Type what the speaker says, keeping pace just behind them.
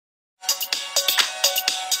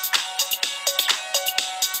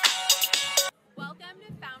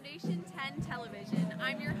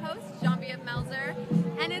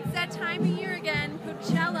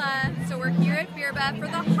Birba for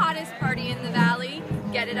the hottest party in the valley.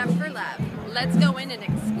 Get it up for love. Let's go in and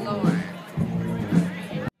explore.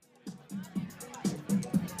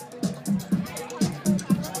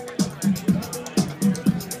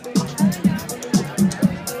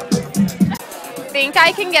 Think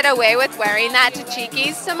I can get away with wearing that to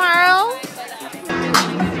Cheeky's tomorrow?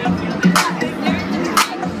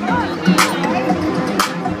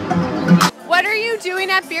 What are you doing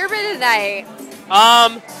at Birba tonight?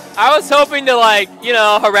 I was hoping to, like, you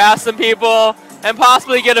know, harass some people and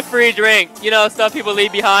possibly get a free drink. You know, stuff people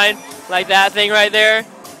leave behind, like that thing right there.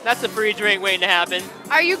 That's a free drink waiting to happen.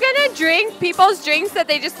 Are you gonna drink people's drinks that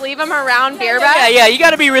they just leave them around Birba? Yeah, you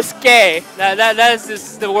gotta be risque. That is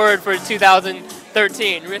just the word for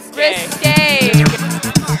 2013. Risque. Risque.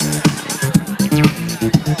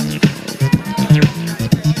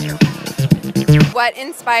 What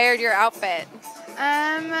inspired your outfit?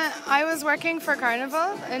 I was working for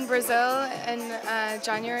Carnival in Brazil in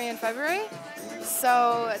January and February,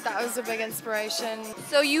 so that was a big inspiration.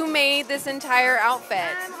 So you made this entire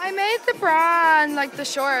outfit? I made the bra and like the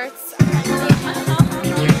shorts.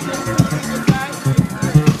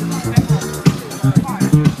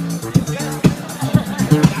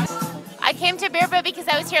 I came to Birba because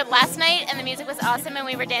I was here last night and the music was awesome and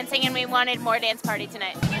we were dancing and we wanted more dance party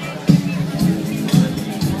tonight.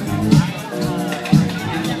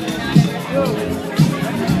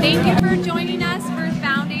 Thank you for joining us for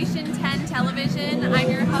Foundation 10 Television. I'm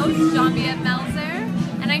your host, Genevieve Melzer,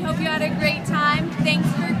 and I hope you had a great